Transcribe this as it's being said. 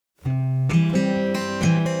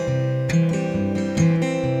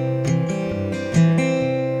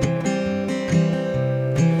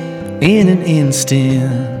In an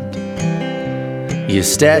instant, your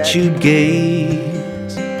statue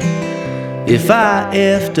gaze. If I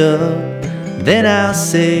effed up, then I'll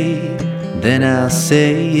say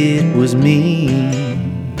it was me.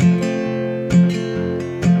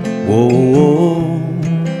 Whoa, whoa.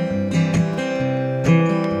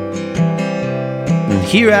 And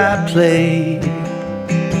here I play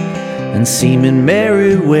and seem in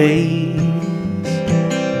merry ways,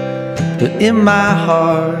 but in my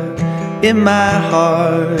heart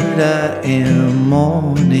I am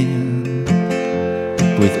mourning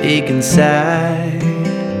with ache inside.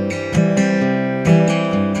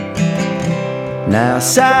 Now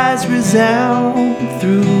sighs resound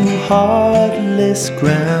through heartless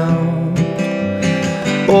ground.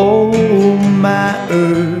 Oh, my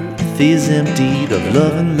earth is emptied of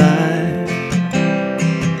love and life.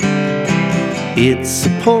 It's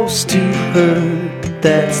supposed to hurt,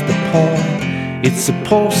 that's the point. It's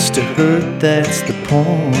supposed to hurt, that's the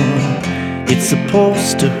point. It's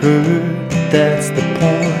supposed to hurt, that's the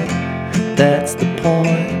point. That's the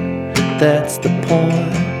point. That's the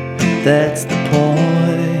point. That's the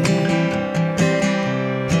point.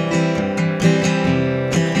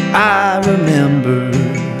 I remember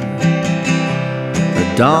a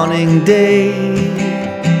dawning day.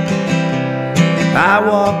 I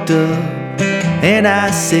walked up and I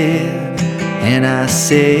said,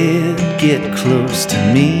 get close to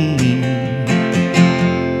me.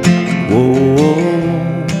 Whoa.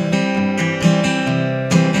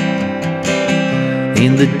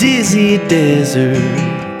 In the dizzy desert,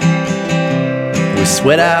 we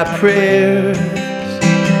sweat our prayers,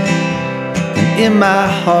 and in my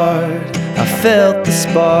heart I felt the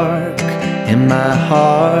spark. In my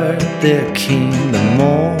heart there came the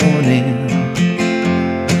morning.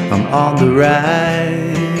 I'm on the rise.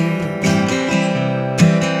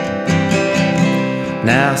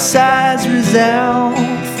 Now sighs resound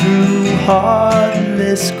through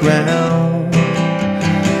heartless ground.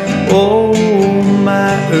 Oh,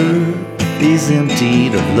 my earth is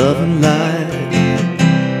emptied of love and light,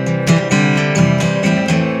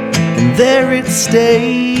 and there it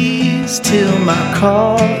stays till my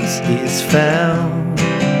cause is found,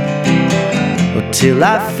 or till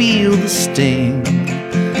I feel the sting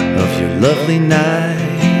of your lovely knife.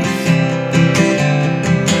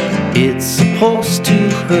 It's supposed to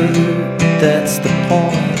hurt, that's the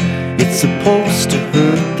point. It's supposed to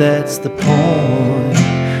hurt, that's the point.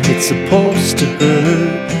 It's supposed to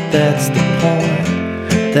hurt, that's the point.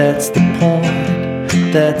 That's the point.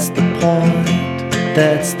 That's the point.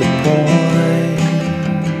 That's the point.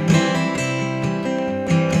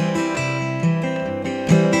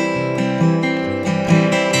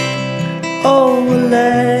 Oh,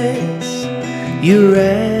 alas, your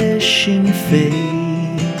ashen face.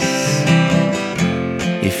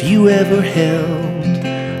 If you ever held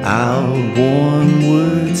our warm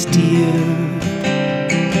words dear,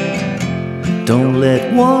 don't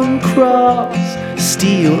let one cross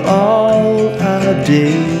steal all our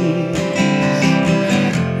days.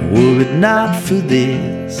 Were it not for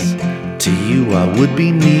this, to you I would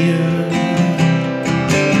be near.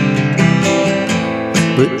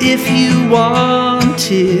 But if you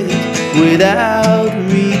want it without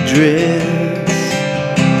redress,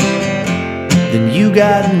 then you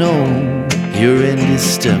gotta know your end is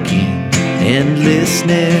stuck in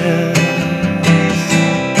endlessness.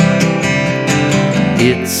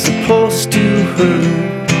 It's supposed to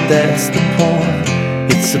hurt, that's the point.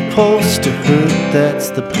 It's supposed to hurt, that's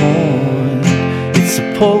the point. It's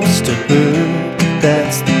supposed to hurt,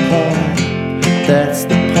 that's the point. That's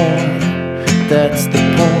the point. That's the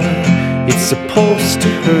point. It's supposed to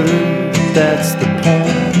hurt, that's the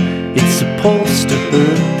point. It's supposed to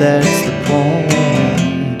hurt, that's the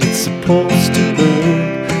point. It's supposed to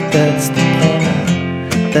hurt, that's the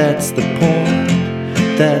point. That's the point.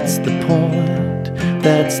 That's the point.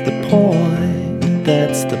 That's the point.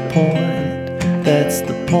 That's the point. That's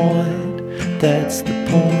the point. That's the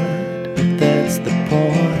point. That's the point.